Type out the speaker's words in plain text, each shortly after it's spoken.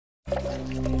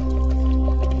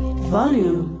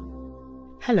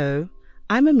Volume. Hello,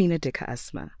 I'm Amina Deka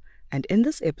Asma, and in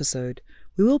this episode,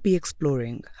 we will be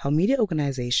exploring how media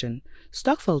organization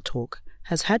Stokvel Talk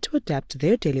has had to adapt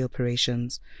their daily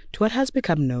operations to what has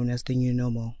become known as the new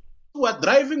normal. We are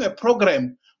driving a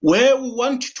program where we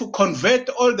want to convert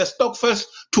all the Stokvels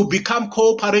to become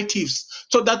cooperatives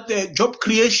so that the job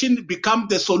creation become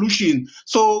the solution.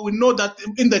 So we know that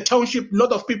in the township, a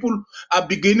lot of people are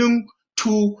beginning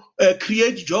to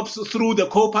create jobs through the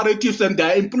cooperatives, and they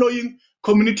are employing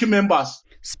community members.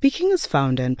 Speaking as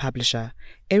founder and publisher,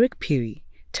 Eric Peri,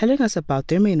 telling us about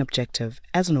their main objective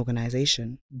as an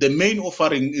organization. The main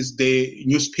offering is the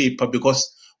newspaper,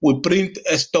 because we print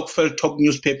a Stokvel Talk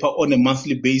newspaper on a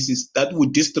monthly basis that we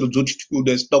distribute to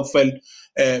the Stokvel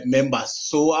members.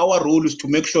 So our role is to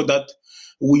make sure that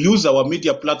we use our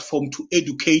media platform to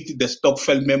educate the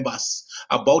Stokvel members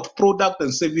about products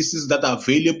and services that are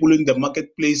available in the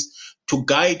marketplace, to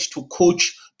guide, to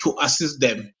coach, to assist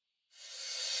them.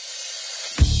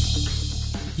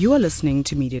 You are listening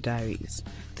to Media Diaries,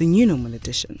 the new normal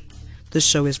edition. This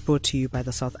show is brought to you by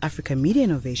the South Africa Media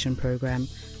Innovation Program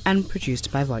and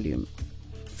produced by Volume.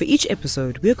 For each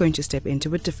episode, we are going to step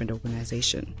into a different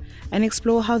organization and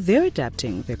explore how they're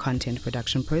adapting their content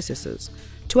production processes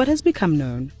to what has become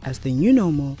known as the new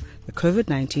normal that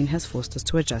COVID-19 has forced us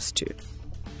to adjust to.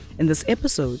 In this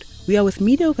episode, we are with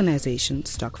media organization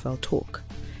Stokvel Talk.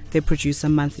 They produce a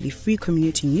monthly free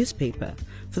community newspaper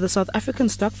for the South African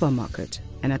Stokvel market,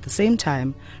 and at the same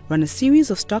time run a series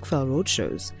of Stokvel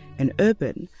roadshows in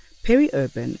urban,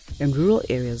 peri-urban, and rural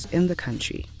areas in the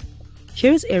country.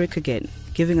 Here is Eric again,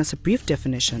 giving us a brief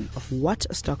definition of what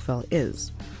a Stokvel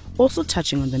is, also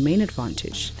touching on the main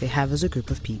advantage they have as a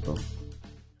group of people.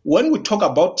 When we talk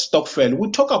about Stokvel, we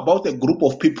talk about a group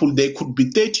of people. They could be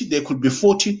 30, they could be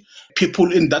 40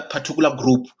 people in that particular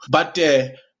group. But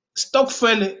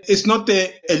Stokvel is not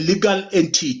a legal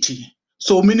entity.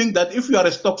 So meaning that if you are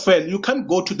a Stokvel, you can't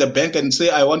go to the bank and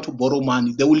say, I want to borrow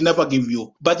money. They will never give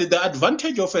you. But the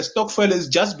advantage of a Stokvel is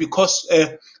just because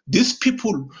these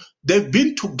people, they've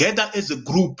been together as a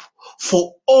group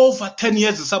for over 10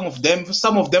 years, some of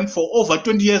them for over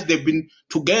 20 years, they've been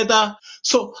together.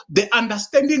 So the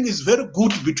understanding is very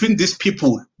good between these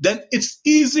people. Then it's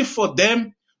easy for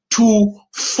them to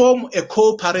form a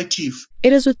cooperative.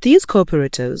 It is with these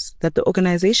cooperatives that the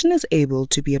organization is able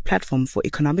to be a platform for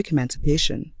economic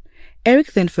emancipation.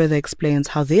 Eric then further explains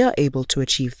how they are able to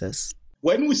achieve this.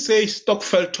 When we say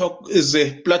Stokvel Talk is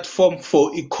a platform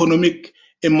for economic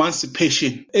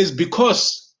emancipation, it's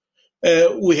because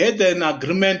we had an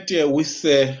agreement with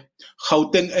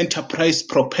Gauteng Enterprise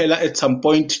Propeller at some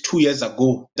point 2 years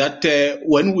ago that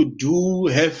when we do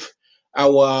have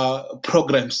our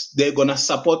programs, they're going to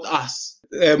support us.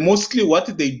 Mostly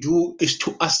what they do is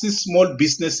to assist small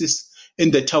businesses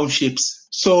in the townships.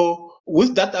 So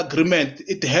with that agreement,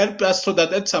 it helped us so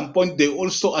that at some point they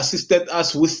also assisted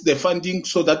us with the funding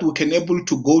so that we can able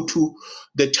to go to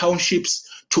the townships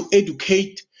to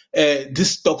educate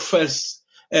these Stokvels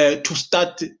to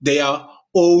start their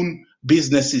own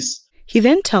businesses. He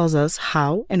then tells us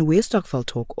how and where Stokvel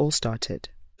Talk all started.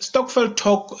 Stokvel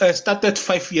Talk started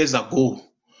 5 years ago.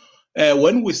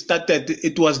 When we started,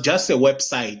 it was just a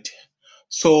website.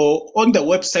 So on the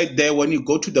website there, when you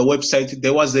go to the website,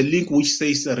 there was a link which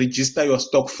says register your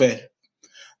Stokvel.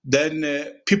 Then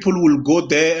people will go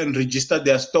there and register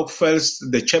their Stokvels,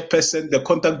 the chairperson, the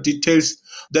contact details.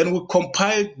 Then we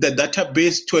compiled the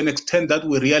database to an extent that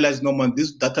we realized, no man,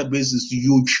 this database is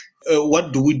huge.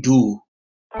 What do we do?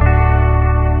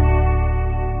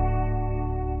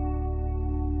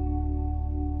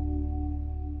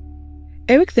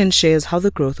 Eric then shares how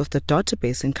the growth of the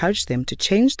database encouraged them to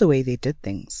change the way they did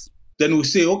things. Then we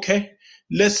say, okay,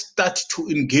 let's start to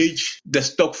engage the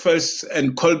Stokvels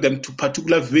and call them to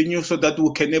particular venues so that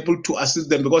we can able to assist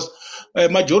them, because a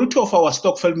majority of our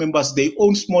Stokvel members, they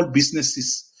own small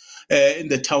businesses in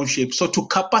the township. So to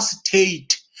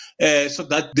capacitate so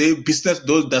that their business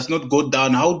does not go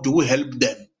down, how do we help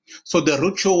them? So the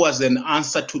roadshow was an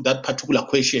answer to that particular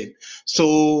question.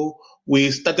 So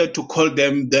we started to call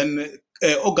them. Then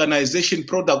organization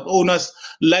product owners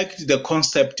liked the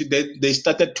concept. They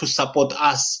started to support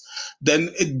us. Then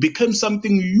it became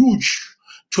something huge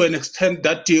to an extent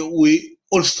that we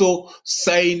also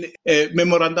signed a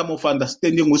memorandum of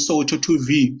understanding with Soweto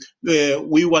TV.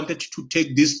 We wanted to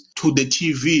take this to the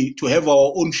TV, to have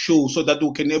our own show so that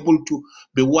we can able to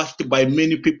be watched by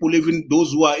many people, even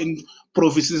those who are in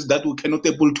provinces that we cannot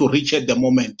able to reach at the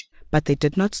moment. But they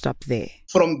did not stop there.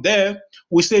 From there,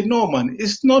 we said, no, man,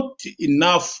 it's not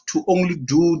enough to only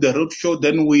do the roadshow.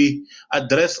 Then we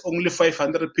address only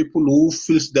 500 people who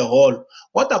fills the hall.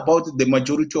 What about the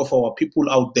majority of our people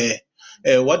out there?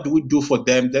 What do we do for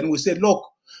them? Then we said, look,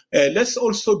 let's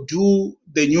also do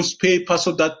the newspaper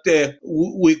so that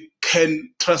we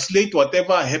can translate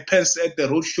whatever happens at the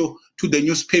roadshow to the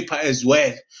newspaper as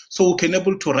well. So we can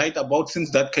able to write about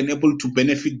things that can able to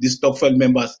benefit these Stokvel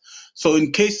members. So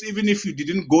in case, even if you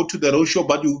didn't go to the roadshow,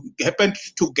 but you happened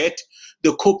to get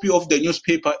the copy of the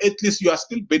newspaper, at least you are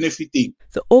still benefiting.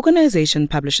 The organization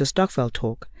publishes Stokvel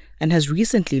Talk and has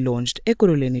recently launched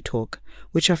Ekurhuleni Talk,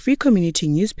 which are free community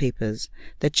newspapers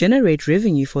that generate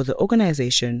revenue for the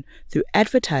organization through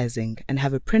advertising and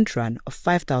have a print run of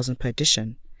 5,000 per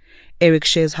edition. Eric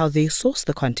shares how they source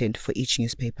the content for each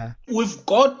newspaper. We've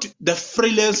got the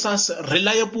freelancers,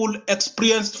 reliable,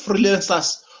 experienced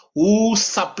freelancers who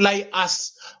supply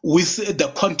us with the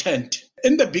content.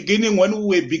 In the beginning, when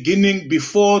we were beginning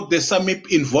before the summit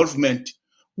involvement,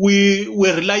 we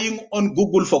were relying on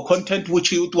Google for content,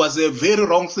 which it was a very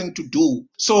wrong thing to do.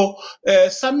 So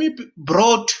Summit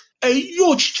brought a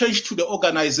huge change to the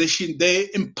organization. They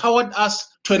empowered us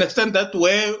to an extent that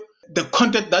where the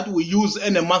content that we use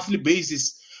on a monthly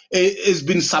basis has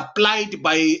been supplied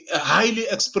by a highly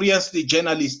experienced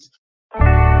journalist.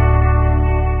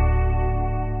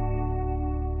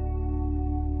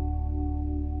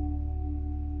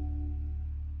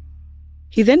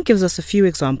 He then gives us a few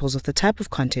examples of the type of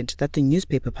content that the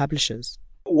newspaper publishes.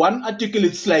 One article,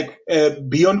 it's like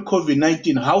beyond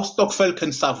COVID-19, how Stokvel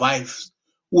can survive.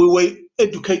 We were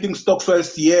educating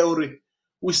Stokvel's theory.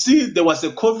 We see there was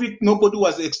a COVID, nobody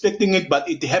was expecting it, but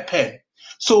it happened.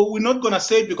 So we're not going to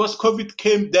say because COVID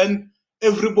came, then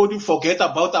everybody forget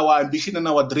about our ambition and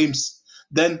our dreams.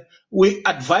 Then we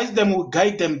advise them, we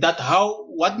guide them that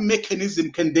what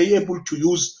mechanism can they able to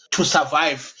use to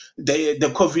survive the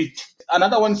COVID.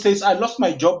 Another one says, I lost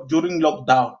my job during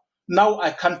lockdown. Now I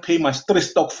can't pay my 3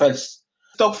 Stokvels.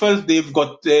 Stokvels, they've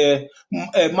got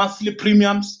monthly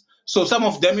premiums. So some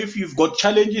of them, if you've got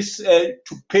challenges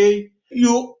to pay,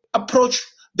 you approach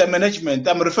the management.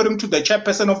 I'm referring to the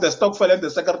chairperson of the Stokvel and the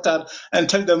secretary and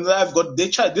tell them that I've got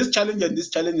this challenge and this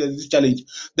challenge and this challenge.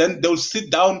 Then they'll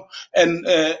sit down and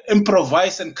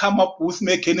improvise and come up with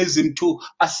mechanism to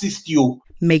assist you.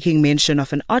 Making mention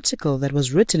of an article that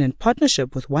was written in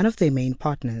partnership with one of their main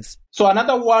partners. So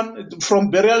another one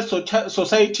from burial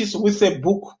societies with a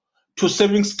book to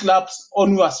savings clubs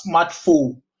on your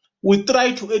smartphone. We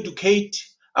try to educate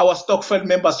our Stokvel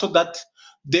members so that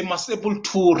they must be able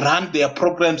to run their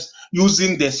programs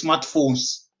using their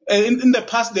smartphones. In the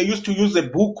past, they used to use a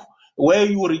book where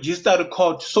you register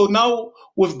record. So now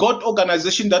we've got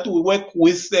organizations that we work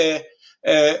with,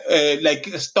 like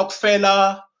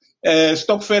Stokvel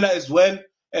as well,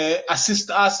 assist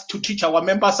us to teach our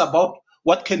members about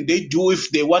what can they do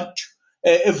if they want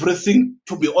everything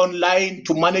to be online,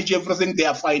 to manage everything,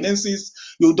 their finances.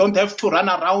 You don't have to run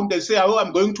around and say, oh,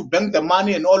 I'm going to bank the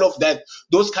money and all of that,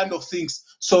 those kind of things.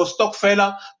 So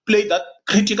Stokvel played that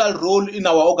critical role in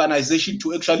our organization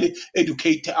to actually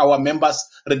educate our members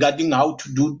regarding how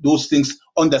to do those things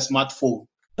on the smartphone.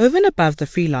 Over and above the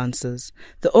freelancers,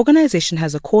 the organization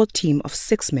has a core team of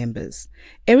 6 members.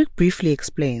 Eric briefly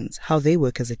explains how they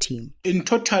work as a team. In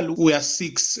total, we are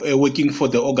 6 working for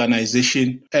the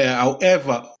organization.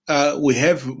 However, we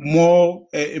have more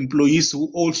employees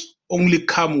who also only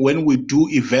come when we do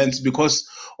events, because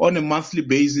on a monthly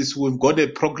basis, we've got a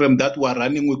program that we're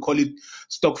running. We call it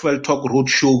Stokvel Talk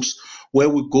roadshows, where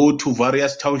we go to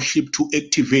various townships to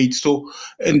activate. So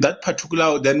in that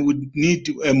particular, then we need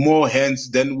more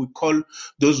hands. Then we call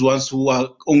those ones who are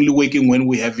only working when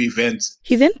we have events.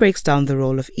 He then breaks down the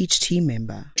role of each team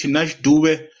member. Tinash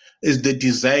Dube is the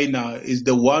designer, is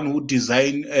the one who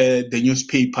designed the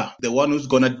newspaper, the one who's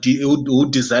who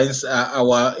designs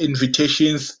our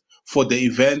invitations for the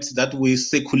events that we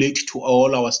circulate to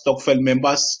all our Stokvel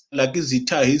members. Like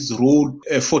Zita, his role,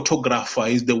 a photographer,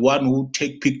 is the one who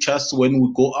take pictures when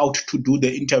we go out to do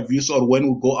the interviews or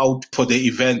when we go out for the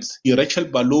events. Rachel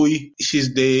Baloi,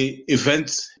 she's the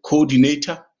events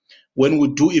coordinator. When we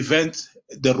do events,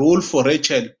 the role for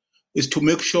Rachel is to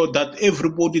make sure that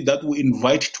everybody that we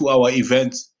invite to our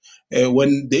events,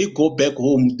 when they go back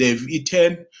home, they've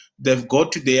eaten, they've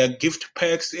got their gift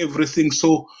packs, everything.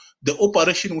 So the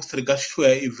operation with regards to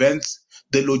our events,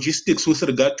 the logistics with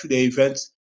regard to the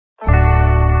events.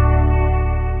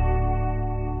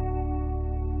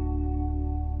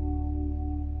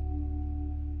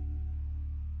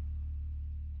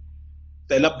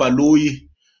 Stella Baloi,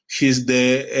 She's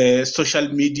the social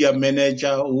media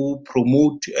manager who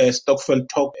promote Stokvel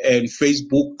Talk and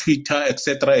Facebook, Twitter,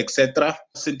 etc., etc.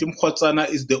 Sentim Khotsana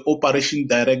is the operation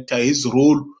director. His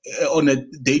role on a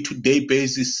day-to-day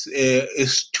basis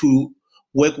is to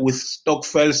work with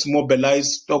Stokvels,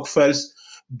 mobilize Stokvels,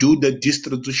 do the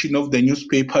distribution of the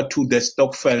newspaper to the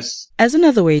Stokvels. As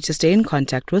another way to stay in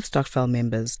contact with Stokvel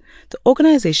members, the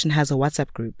organization has a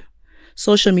WhatsApp group.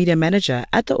 Social media manager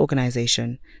at the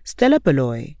organization, Stella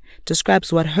Beloy,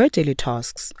 describes what her daily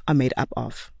tasks are made up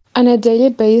of. On a daily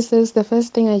basis, the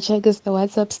first thing I check is the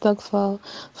WhatsApp Stokvel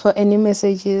for any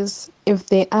messages. If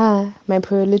they are, my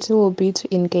priority will be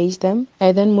to engage them.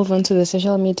 I then move on to the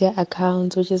social media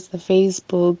accounts, which is the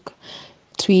Facebook,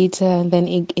 Twitter, and then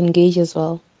engage as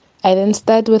well. I then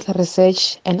start with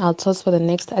research and outsource for the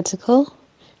next article.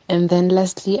 And then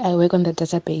lastly, I work on the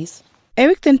database.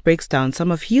 Eric then breaks down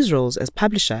some of his roles as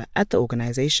publisher at the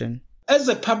organization. As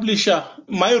a publisher,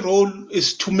 my role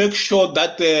is to make sure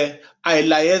that I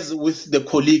liaise with the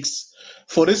colleagues.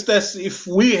 For instance, if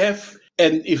we have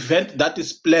an event that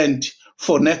is planned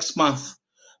for next month,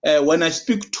 when I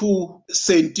speak to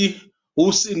Senti,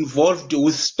 who's involved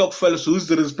with Stokvels, whose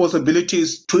responsibility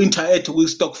is to interact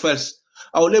with Stokvels,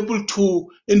 I will able to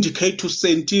indicate to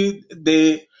Senti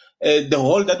the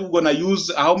hall that we're going to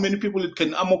use, how many people it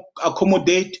can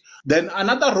accommodate. Then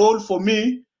another role for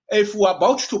me, if we're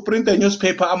about to print a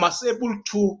newspaper, I must able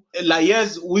to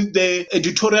liaise with the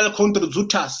editorial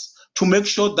contributors to make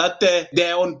sure that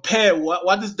they're on pair.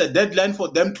 What is the deadline for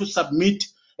them to submit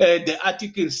the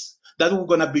articles that we're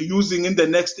going to be using in the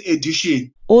next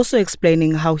edition? Also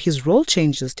explaining how his role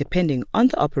changes depending on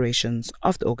the operations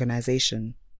of the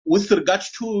organization. With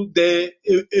regards to the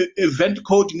event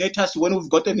coordinators, when we've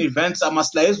got an event, I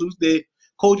must liaise with the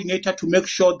coordinator to make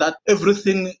sure that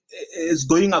everything is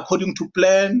going according to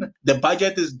plan. The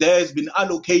budget is there, it's been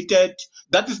allocated.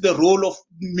 That is the role of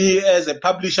me as a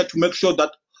publisher, to make sure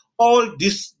that all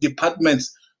these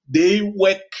departments, they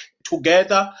work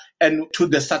together and to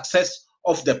the success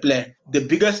of the plan. The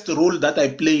biggest role that I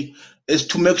play is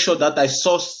to make sure that I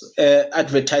source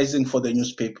advertising for the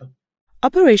newspaper.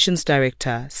 Operations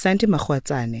Director Santi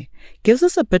Makhwatsane gives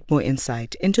us a bit more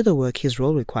insight into the work his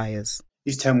role requires.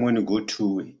 Each time when you go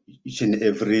to each and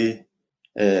every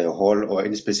hall or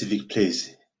any specific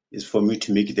place, is for me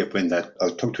to make it a point that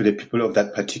I'll talk to the people of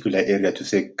that particular area to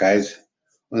say, guys,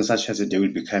 on such as a day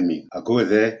will be coming. I'll go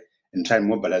there and try and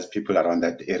mobilize people around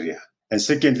that area. And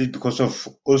secondly, because of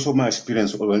also my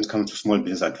experience when it comes to small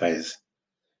business advice.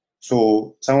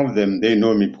 So some of them, they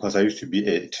know me because I used to be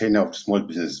a trainer of small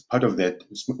business. Part of that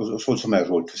is also my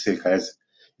role to say, guys,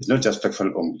 it's not just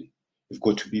Stokvel only. You've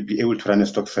got to be able to run a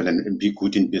Stokvel and be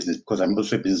good in business, because I'm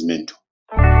also a business mentor.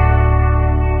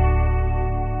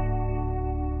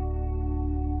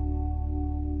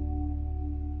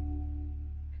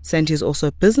 Santi is also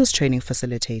a business training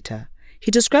facilitator. He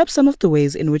describes some of the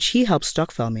ways in which he helps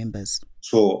Stokvel members.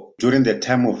 So during the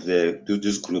time of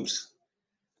these groups,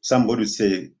 somebody would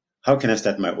say, how can I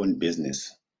start my own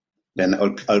business? Then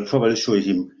I'll probably show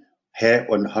him here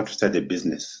on how to start a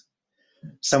business.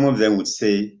 Some of them would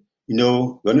say,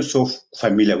 we're not so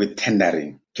familiar with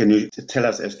tendering. Can you tell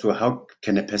us as to how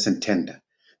can a person tender?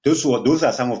 Those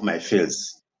are some of my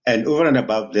fields. And over and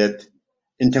above that,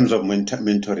 in terms of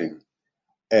mentoring,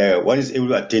 one is able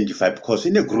to identify, because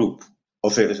in a group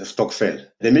of a Stokvel,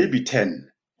 there may be 10,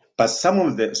 but some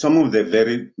of the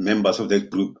very members of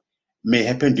that group may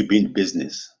happen to be in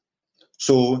business.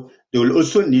 So they will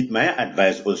also need my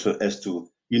advice also as to,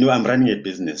 I'm running a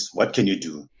business. What can you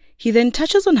do? He then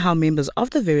touches on how members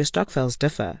of the various Stokvels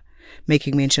differ,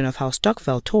 making mention of how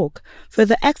Stokvel Talk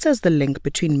further acts as the link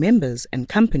between members and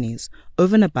companies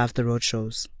over and above the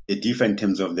roadshows. They differ in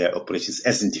terms of their operations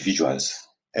as individuals.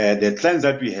 The clients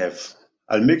that we have,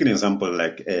 I'll make an example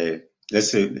like, let's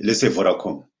say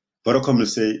Vodacom. Vodacom will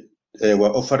say,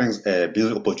 we're offering a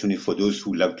business opportunity for those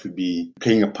who like to be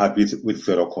playing a part with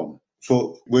Vodacom.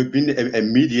 So we've been a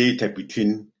mediator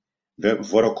between the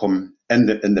Vodacom and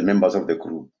the members of the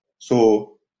group.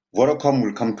 So Vodacom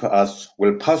will come to us,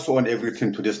 will pass on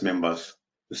everything to these members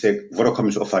to say Vodacom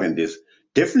is offering this.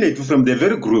 Definitely from the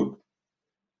very group,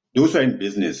 those who are in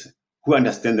business, who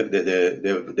understand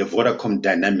the Vodacom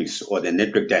dynamics or the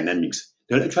network dynamics,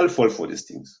 they'll actually fall for these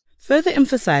things. Further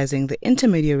emphasizing the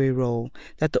intermediary role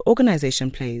that the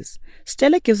organization plays,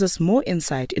 Stella gives us more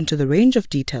insight into the range of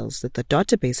details that the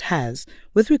database has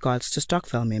with regards to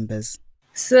Stokvel members.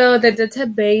 So the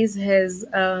database has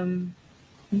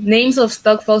names of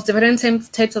Stokvels,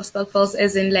 different types of Stokvels,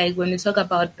 as in like when we talk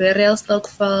about burial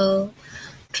Stokvel,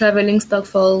 traveling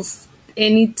Stokvels,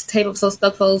 any type of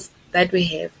Stokvels, that we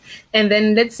have. And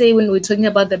then let's say when we're talking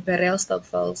about the burial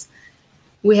Stokvels,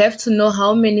 we have to know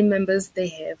how many members they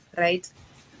have, right?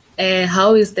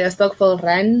 How is their Stokvel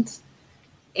run?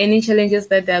 Any challenges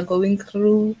that they are going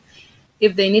through.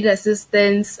 If they need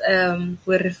assistance,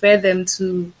 we refer them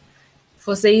to,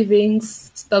 for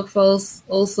savings, Stokvels.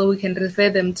 Also, we can refer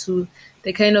them to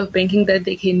the kind of banking that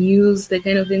they can use, the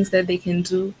kind of things that they can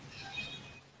do.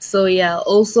 So yeah,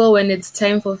 also when it's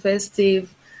time for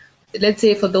festive, let's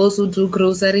say for those who do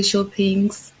grocery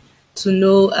shoppings, to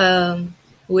know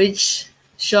which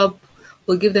shop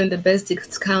will give them the best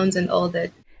discounts and all that.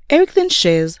 Eric then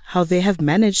shares how they have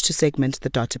managed to segment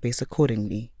the database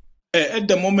accordingly. At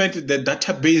the moment, the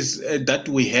database that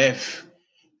we have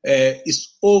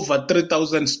is over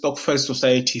 3,000 Stokvel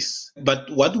societies. But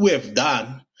what we have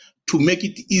done to make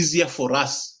it easier for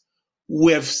us,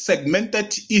 we have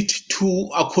segmented it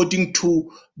according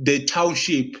to the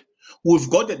township. We've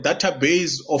got a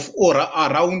database of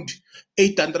around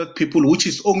 800 people, which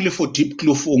is only for Deep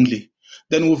Kloof only.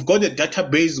 Then we've got a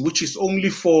database which is only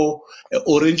for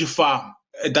Orange Farm,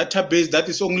 a database that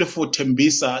is only for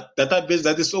Tembisa, database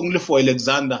that is only for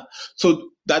Alexander.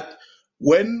 So that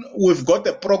when we've got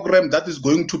a program that is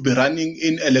going to be running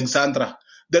in Alexandra,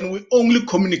 then we only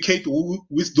communicate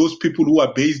with those people who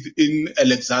are based in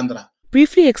Alexandra.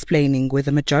 Briefly explaining where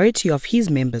the majority of his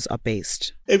members are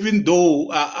based. Even though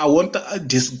I won't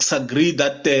disagree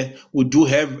that we do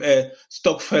have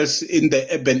Stokvels in the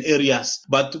urban areas,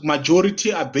 but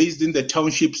majority are based in the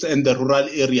townships and the rural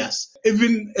areas.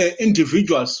 Even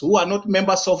individuals who are not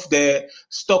members of the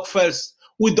Stokvels,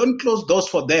 we don't close doors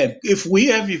for them. If we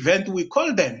have event, we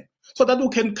call them so that we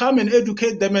can come and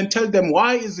educate them and tell them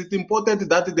why is it important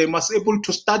that they must able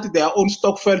to start their own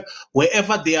Stokvel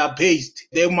wherever they are based.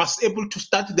 They must able to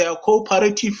start their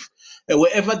cooperative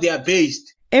wherever they are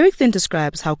based. Eric then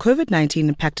describes how COVID-19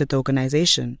 impacted the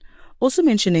organization, also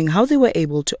mentioning how they were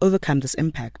able to overcome this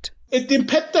impact. It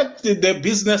impacted the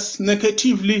business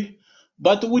negatively,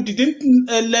 but we didn't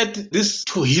let this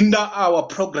to hinder our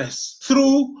progress.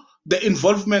 Through the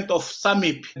involvement of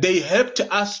SAMIP, they helped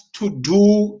us to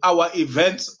do our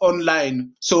events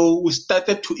online. So we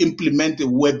started to implement the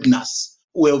webinars.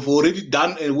 We have already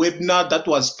done a webinar that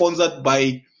was sponsored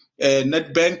by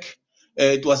NetBank.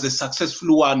 It was a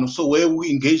successful one. So where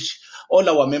we engage all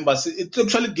our members, it's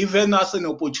actually given us an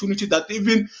opportunity that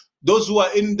even those who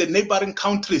are in the neighboring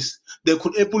countries, they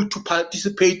could able to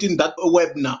participate in that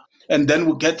webinar. And then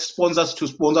we get sponsors to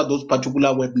sponsor those particular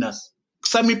webinars.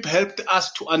 SAMIP helped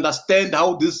us to understand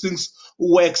how these things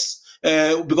works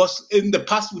because in the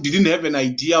past we didn't have an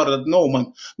idea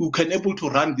that we can able to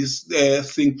run this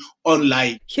thing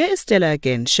online. Here is Stella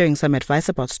again sharing some advice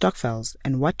about Stokvels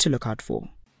and what to look out for.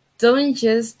 Don't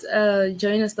just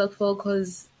join a Stokvel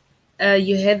because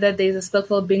you heard that there's a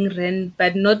Stokvel being run,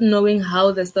 but not knowing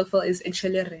how the Stokvel is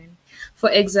actually run. For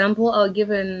example, I'll give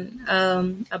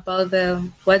about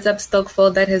the WhatsApp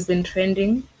Stokvel that has been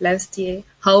trending last year,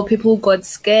 how people got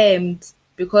scammed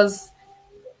because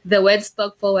the word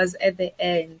Stokvel was at the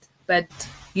end, but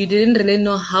you didn't really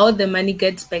know how the money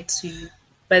gets back to you.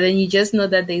 But then you just know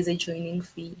that there's a joining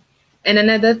fee. And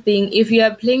another thing, if you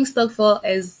are playing Stokvel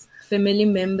as family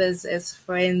members, as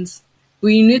friends,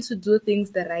 we need to do things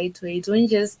the right way. Don't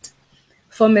just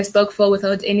form a Stokvel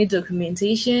without any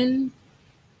documentation,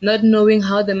 not knowing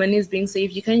how the money is being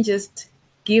saved. You can't just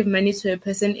give money to a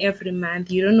person every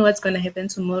month. You don't know what's going to happen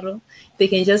tomorrow. They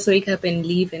can just wake up and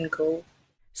leave and go.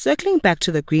 Circling back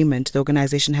to the agreement the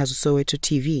organization has with Soweto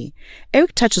TV,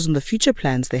 Eric touches on the future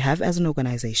plans they have as an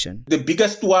organization. The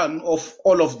biggest one of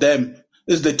all of them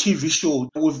is the TV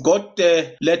show. We've got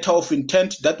the letter of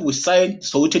intent that we signed,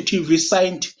 Soweto TV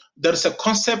signed. There's a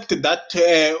concept that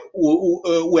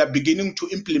we are beginning to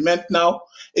implement now.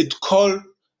 It's called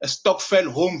a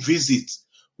Stokvel home visit,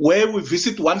 where we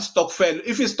visit one Stokvel.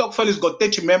 If a Stokvel has got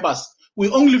 30 members, we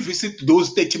only visit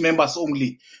those 30 members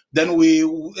only. Then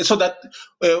so that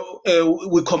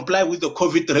we comply with the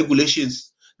COVID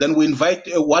regulations. Then we invite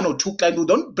one or two clients. We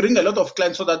don't bring a lot of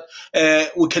clients so that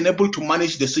we can able to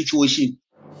manage the situation.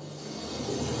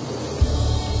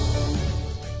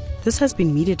 This has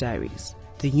been Media Diaries,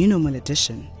 the new normal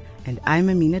edition, and I'm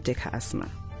Amina Deka Asma.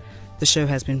 The show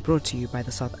has been brought to you by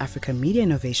the South Africa Media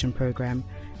Innovation Program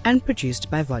and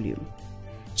produced by Volume.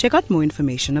 Check out more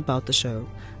information about the show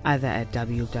either at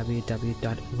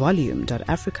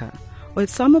www.volume.africa or at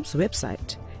SAMIP's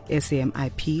website,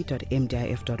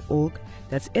 samip.mdif.org.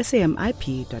 That's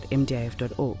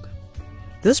samip.mdif.org.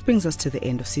 This brings us to the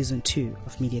end of Season 2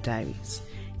 of Media Diaries.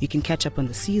 You can catch up on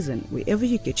the season wherever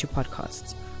you get your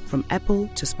podcasts, from Apple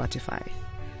to Spotify.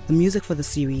 The music for the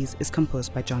series is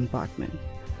composed by John Bartman.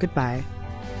 Goodbye.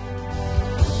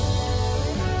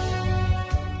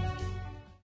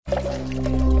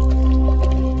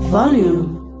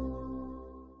 Volume.